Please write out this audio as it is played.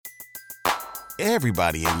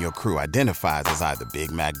Everybody in your crew identifies as either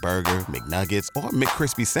Big Mac Burger, McNuggets, or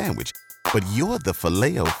McCrispy Sandwich. But you're the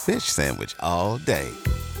Filet-O-Fish Sandwich all day.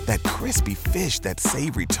 That crispy fish, that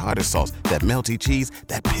savory tartar sauce, that melty cheese,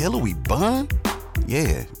 that pillowy bun.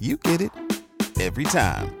 Yeah, you get it. Every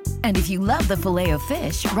time. And if you love the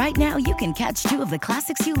Filet-O-Fish, right now you can catch two of the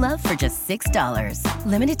classics you love for just $6.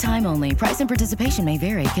 Limited time only. Price and participation may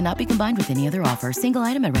vary. Cannot be combined with any other offer. Single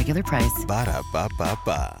item at regular price.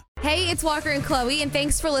 Ba-da-ba-ba-ba. Hey, it's Walker and Chloe, and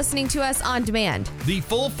thanks for listening to us on demand. The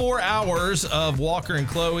full 4 hours of Walker and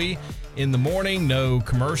Chloe in the morning. No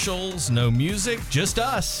commercials, no music, just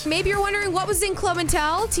us. Maybe you're wondering what was in Club and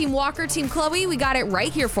Tell. Team Walker, Team Chloe, we got it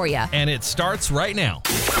right here for you. And it starts right now.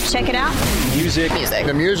 Check it out. Music.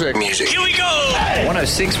 The music. Here we go!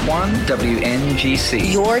 106.1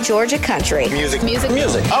 WNGC. Your Georgia country. Music.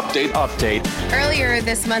 Update. Earlier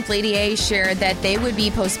this month, Lady A shared that they would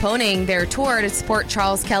be postponing their tour to support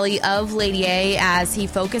Charles Kelly of Lady A as he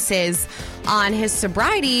focuses on his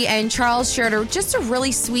sobriety. And Charles shared just a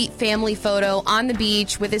really sweet family photo on the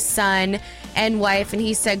beach with his son and wife. And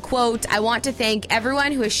he said, quote, "I want to thank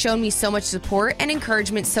everyone who has shown me so much support and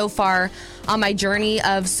encouragement so far on my journey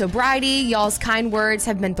of sobriety. Y'all's kind words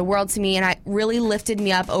have meant the world to me, and it really lifted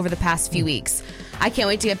me up over the past few weeks. I can't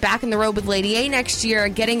wait to get back on the road with Lady A next year.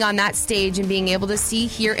 Getting on that stage and being able to see,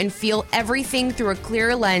 hear, and feel everything through a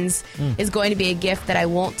clearer lens is going to be a gift that I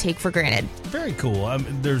won't take for granted." Very cool.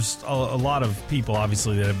 There's a lot of people,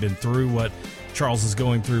 obviously, that have been through what Charles is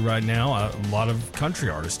going through right now. A lot of country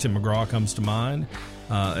artists. Tim McGraw comes to mind.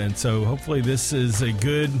 And so hopefully this is a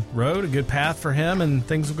good road, a good path for him, and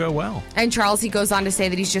things will go well. And Charles, he goes on to say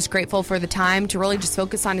that he's just grateful for the time to really just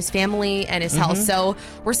focus on his family and his health. So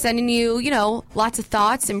we're sending you, lots of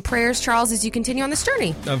thoughts and prayers, Charles, as you continue on this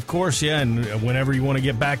journey. Of course, yeah. And whenever you want to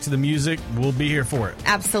get back to the music, we'll be here for it.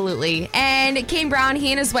 Absolutely. And Kane Brown,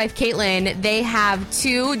 he and his wife, Caitlin, they have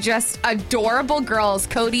 2 just adorable girls.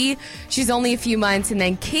 Cody, she's only a few months, and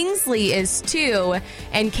then Kingsley is 2.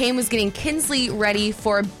 And Kane was getting Kinsley ready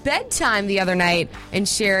for bedtime the other night and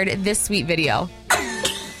shared this sweet video.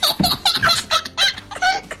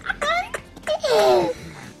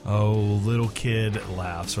 Oh, little kid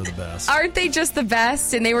laughs are the best. Aren't they just the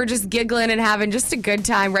best? And they were just giggling and having just a good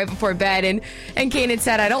time right before bed. And Kane had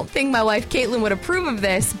said, "I don't think my wife Caitlin would approve of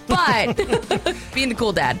this, but being the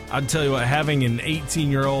cool dad." I'll tell you what, having an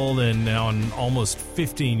 18-year-old and now an almost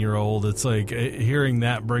 15-year-old, it's like hearing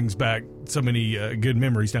that brings back so many good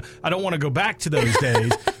memories. Now, I don't want to go back to those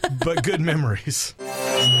days, but good memories.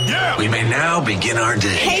 Yeah! We may now begin our day.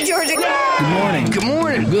 Hey, Georgia. Good morning. Good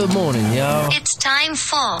morning. Good morning, y'all. It's time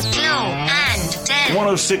for Flo and Ten.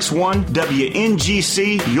 106.1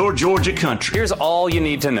 WNGC, your Georgia country. Here's all you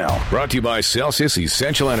need to know. Brought to you by Celsius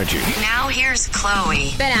Essential Energy. Now here's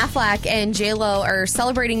Chloe. Ben Affleck and J-Lo are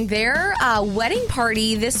celebrating their wedding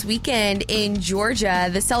party this weekend in Georgia.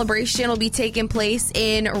 The celebration will be taking place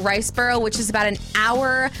in Riceboro, which is about an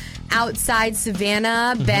hour outside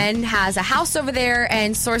Savannah. Ben has a house over there,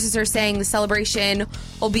 and sources are saying the celebration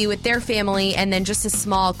will be with their family and then just a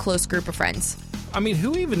small, close group of friends. I mean,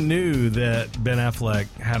 who even knew that Ben Affleck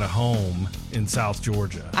had a home in South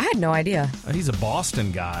Georgia? I had no idea. He's a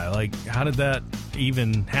Boston guy. Like, how did that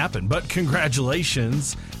even happen? But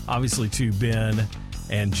congratulations, obviously, to Ben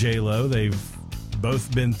and J-Lo. They've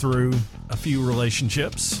both been through a few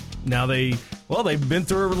relationships. Now they've been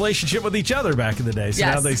through a relationship with each other back in the day. So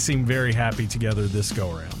Yes. Now they seem very happy together this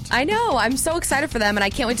go around. I know. I'm so excited for them, and I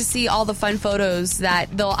can't wait to see all the fun photos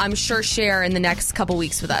that they'll, I'm sure, share in the next couple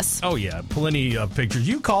weeks with us. Oh, yeah. Plenty of pictures.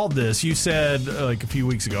 You called this. You said like a few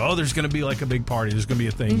weeks ago, oh, there's going to be like a big party. There's going to be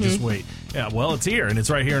a thing. Just wait. Yeah, well, it's here, and it's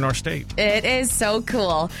right here in our state. It is so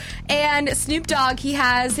cool. And Snoop Dogg, he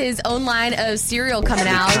has his own line of cereal coming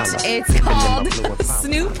out. It's called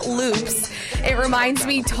Snoop Loops. It reminds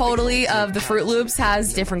me totally of the Fruit Loops,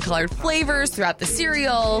 has different colored flavors throughout the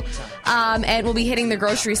cereal, and will be hitting the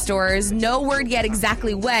grocery stores. No word yet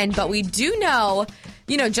exactly when, but we do know,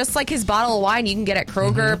 just like his bottle of wine you can get at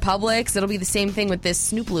Kroger, Publix, it'll be the same thing with this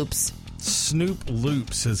Snoop Loops. Snoop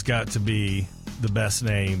Loops has got to be the best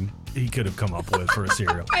name he could have come up with for a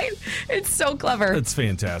cereal. Right? It's so clever. It's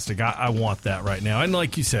fantastic. I want that right now. And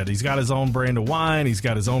like you said, he's got his own brand of wine. He's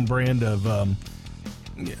got his own brand of,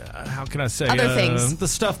 how can I say? Other things. The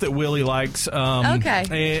stuff that Willie likes.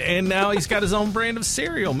 Okay. And now he's got his own brand of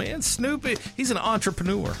cereal, man. Snoop, he's an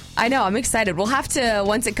entrepreneur. I know. I'm excited. We'll have to,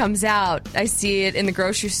 once it comes out, I see it in the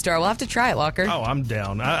grocery store. We'll have to try it, Walker. Oh, I'm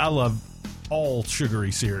down. I love all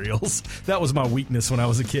sugary cereals. That was my weakness when I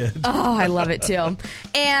was a kid. Oh, I love it too.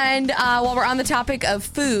 And while we're on the topic of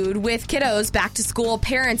food, with kiddos back to school,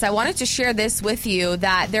 parents, I wanted to share this with you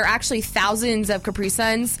that there are actually thousands of Capri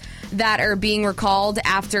Suns that are being recalled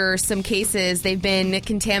after some cases. They've been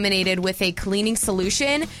contaminated with a cleaning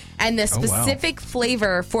solution, and the specific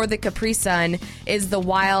flavor for the Capri Sun is the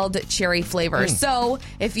wild cherry flavor. So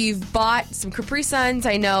if you've bought some Capri Suns,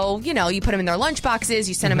 I know, you put them in their lunch boxes,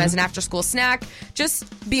 you send them as an after-school snack,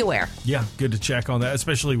 just be aware. Yeah, good to check on that,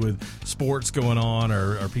 especially with sports going on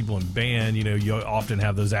or people in band. You often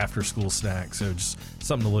have those after-school snacks, so just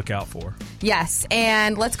something to look out for. Yes,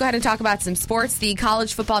 and let's go ahead and talk about some sports. The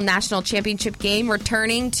College Football National Championship game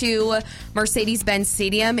returning to Mercedes-Benz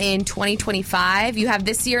Stadium in 2025. You have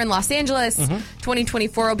this year in Los Angeles,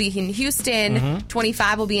 2024 will be in Houston,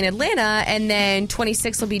 25 will be in Atlanta, and then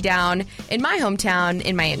 26 will be down in my hometown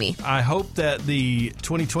in Miami. I hope that the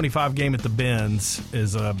 2025 game at the Benz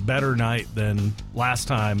is a better night than last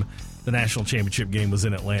time the national championship game was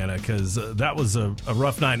in Atlanta, because that was a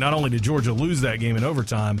rough night. Not only did Georgia lose that game in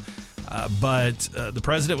overtime, but the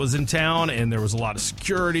president was in town, and there was a lot of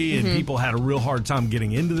security, and people had a real hard time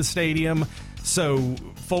getting into the stadium. So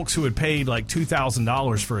folks who had paid like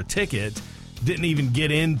 $2,000 for a ticket didn't even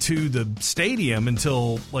get into the stadium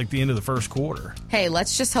until like the end of the first quarter. Hey,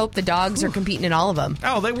 let's just hope the dogs are competing in all of them.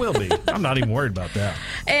 Oh, they will be. I'm not even worried about that.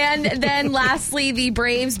 And then lastly, the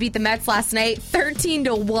Braves beat the Mets last night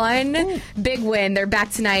 13-1. Big win. They're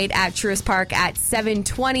back tonight at Truist Park at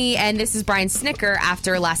 7:20. And this is Brian Snicker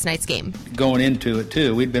after last night's game. Going into it,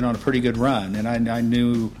 too, we'd been on a pretty good run, and I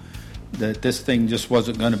knew that this thing just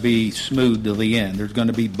wasn't going to be smooth till the end. There's going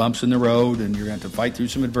to be bumps in the road, and you're going to have to fight through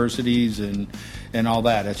some adversities and all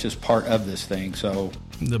that. That's just part of this thing. So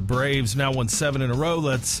the Braves now won 7 in a row.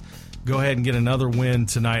 Let's go ahead and get another win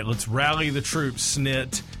tonight. Let's rally the troops,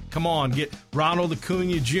 Snit. Come on, get Ronald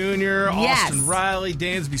Acuna Jr., Austin Riley,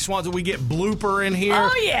 Dansby Swanson. We get Blooper in here.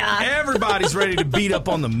 Oh, yeah. Everybody's ready to beat up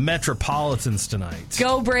on the Metropolitans tonight.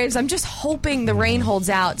 Go Braves. I'm just hoping the rain holds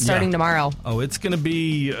out starting tomorrow. Oh, it's going to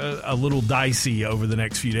be a little dicey over the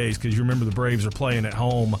next few days, because you remember the Braves are playing at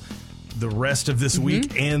home the rest of this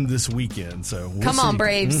week and this weekend. So Come on,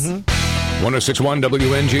 Braves. 106.1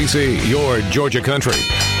 WNGC, your Georgia country.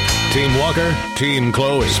 Team Walker, Team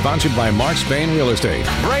Chloe, sponsored by Mark Spain Real Estate.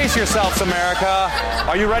 Brace yourselves, America.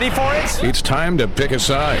 Are you ready for it? It's time to pick a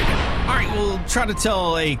side. All right, we'll try to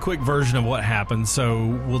tell a quick version of what happened.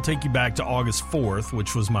 So we'll take you back to August 4th,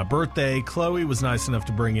 which was my birthday. Chloe was nice enough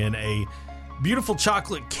to bring in a beautiful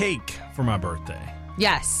chocolate cake for my birthday.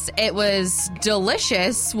 Yes, it was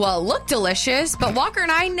delicious. Well, it looked delicious, but Walker and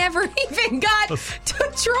I never even got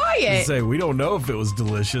to try it. We don't know if it was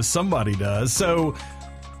delicious. Somebody does. So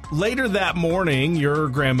later that morning, your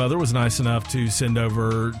grandmother was nice enough to send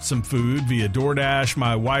over some food via DoorDash.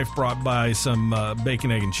 My wife brought by some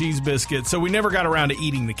bacon, egg, and cheese biscuits. So we never got around to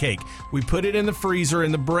eating the cake. We put it in the freezer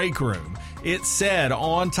in the break room. It said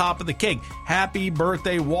on top of the cake, "Happy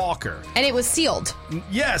Birthday, Walker." And it was sealed.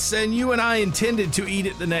 Yes, and you and I intended to eat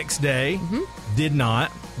it the next day. Did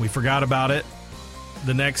not. We forgot about it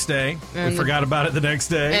the next day. We forgot about it the next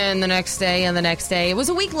day. And the next day, and the next day. It was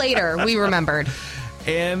a week later, we remembered.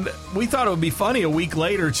 And we thought it would be funny a week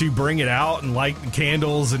later to bring it out and light the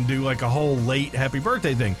candles and do like a whole late happy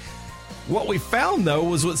birthday thing. What we found, though,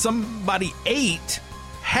 was what somebody ate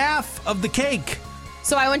half of the cake.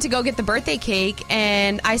 So I went to go get the birthday cake,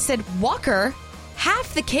 and I said, Walker,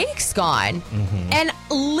 half the cake's gone. And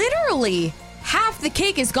literally half the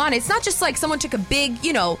cake is gone. It's not just like someone took a big,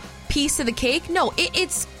 piece of the cake. No,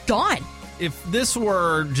 it's gone. If this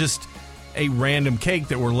were just a random cake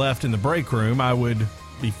that were left in the break room, I would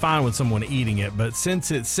be fine with someone eating it. But since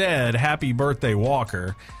it said "Happy Birthday,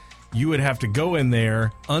 Walker," you would have to go in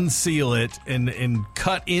there, unseal it, and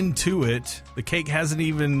cut into it. The cake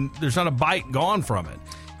there's not a bite gone from it.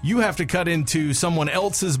 You have to cut into someone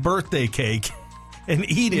else's birthday cake and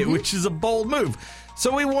eat it, which is a bold move.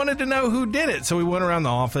 So we wanted to know who did it. So we went around the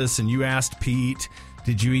office, and you asked Pete,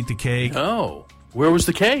 "Did you eat the cake?" No. Where was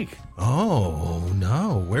the cake? Oh,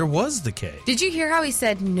 no. Where was the cake? Did you hear how he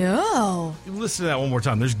said no? Listen to that one more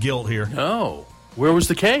time. There's guilt here. No. Where was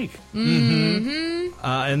the cake? And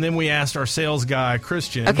then we asked our sales guy,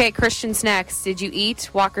 Christian. Okay, Christian's next. Did you eat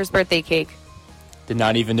Walker's birthday cake? Did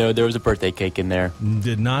not even know there was a birthday cake in there.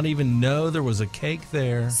 Did not even know there was a cake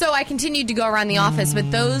there. So I continued to go around the office,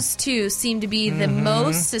 but those two seemed to be the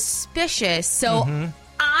most suspicious. So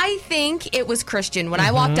I think it was Christian. When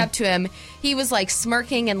I walked up to him, he was like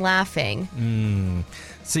smirking and laughing.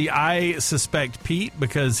 See, I suspect Pete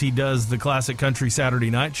because he does the Classic Country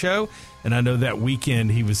Saturday Night Show, and I know that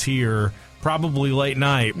weekend he was here probably late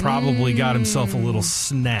night, probably got himself a little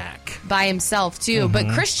snack. By himself, too. But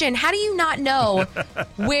Christian, how do you not know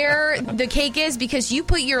where the cake is? Because you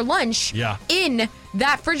put your lunch in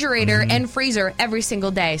that refrigerator and freezer every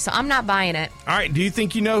single day. So I'm not buying it. All right. Do you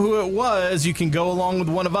think you know who it was? You can go along with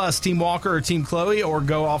one of us, Team Walker or Team Chloe, or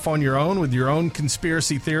go off on your own with your own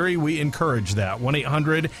conspiracy theory. We encourage that.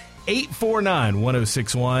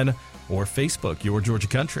 1-800-849-1061 or Facebook, Your Georgia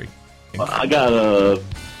Country. I got an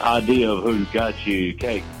idea of who got you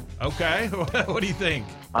cake. Okay. What do you think?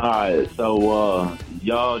 All right. So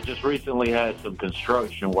y'all just recently had some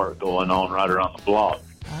construction work going on right around the block.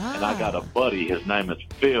 And I got a buddy. His name is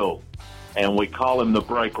Phil. And we call him the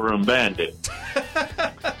Break Room Bandit. So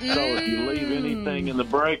if you leave anything in the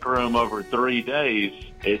break room over 3 days,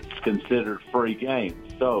 it's considered free game.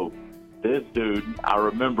 So this dude, I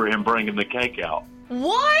remember him bringing the cake out.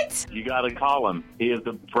 What? You got to call him. He is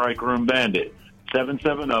the Break Room Bandit.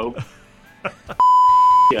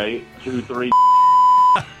 770-823.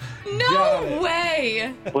 No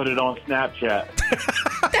way. Put it on Snapchat.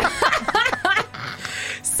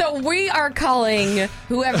 So we are calling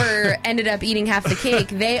whoever ended up eating half the cake.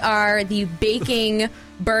 They are the baking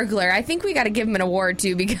burglar. I think we got to give him an award,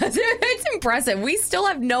 too, because it's impressive. We still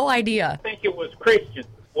have no idea. I think it was Christian.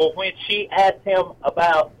 Well, when she asked him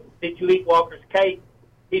about, did you eat Walker's cake,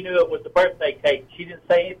 he knew it was the birthday cake. She didn't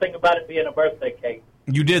say anything about it being a birthday cake.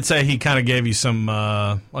 You did say he kind of gave you some,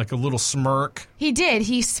 like a little smirk. He did.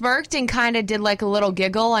 He smirked and kind of did like a little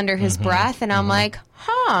giggle under his breath, and I'm like,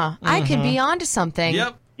 I could be onto something.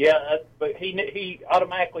 Yep. Yeah, but he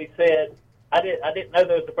automatically said, I didn't know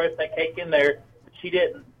there was a birthday cake in there. But she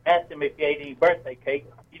didn't ask him if he ate any birthday cake.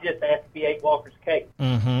 She just asked if he ate Walker's cake.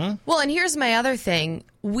 Well, and here's my other thing.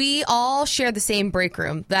 We all share the same break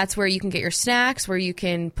room. That's where you can get your snacks, where you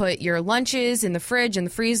can put your lunches in the fridge and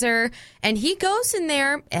the freezer. And he goes in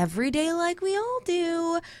there every day like we all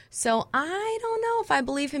do. So I don't know if I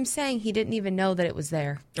believe him saying he didn't even know that it was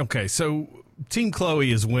there. Okay, so Team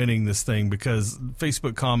Chloe is winning this thing because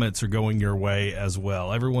Facebook comments are going your way as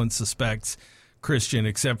well. Everyone suspects Christian,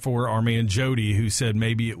 except for our man Jody, who said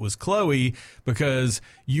maybe it was Chloe because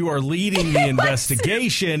you are leading the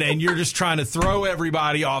investigation and you're just trying to throw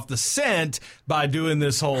everybody off the scent by doing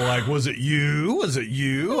this whole, like, was it you? Was it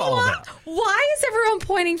you? All of that. Why is everyone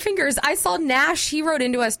pointing fingers? I saw Nash. He wrote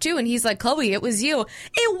into us, too, and he's like, Chloe, it was you.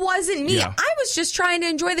 It wasn't me. Yeah. I was just trying to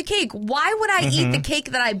enjoy the cake. Why would I eat the cake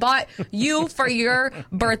that I bought you for your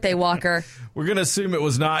birthday, Walker? We're going to assume it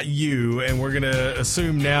was not you, and we're going to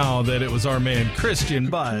assume now that it was our man Christian,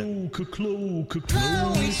 but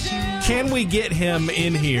can we get him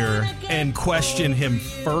in here and question him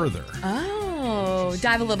further? Oh,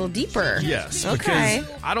 dive a little deeper. Yes, okay.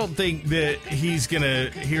 Because I don't think that he's going to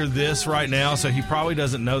hear this right now, so he probably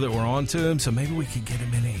doesn't know that we're on to him, so maybe we could get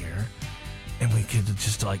him in here. And we could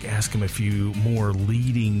just, like, ask him a few more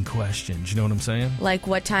leading questions. You know what I'm saying? Like,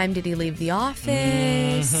 what time did he leave the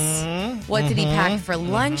office? What did he pack for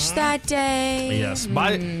lunch that day? Yes.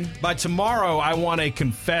 By tomorrow, I want a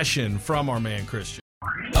confession from our man Christian.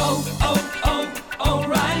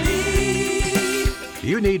 O'Reilly.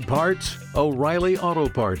 You need parts? O'Reilly Auto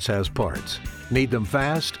Parts has parts. Need them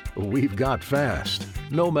fast? We've got fast.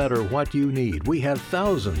 No matter what you need, we have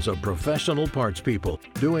thousands of professional parts people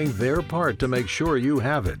doing their part to make sure you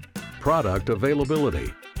have it. Product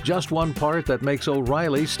availability. Just one part that makes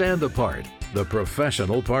O'Reilly stand apart. The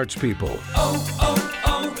professional parts people.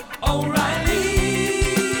 O'Reilly.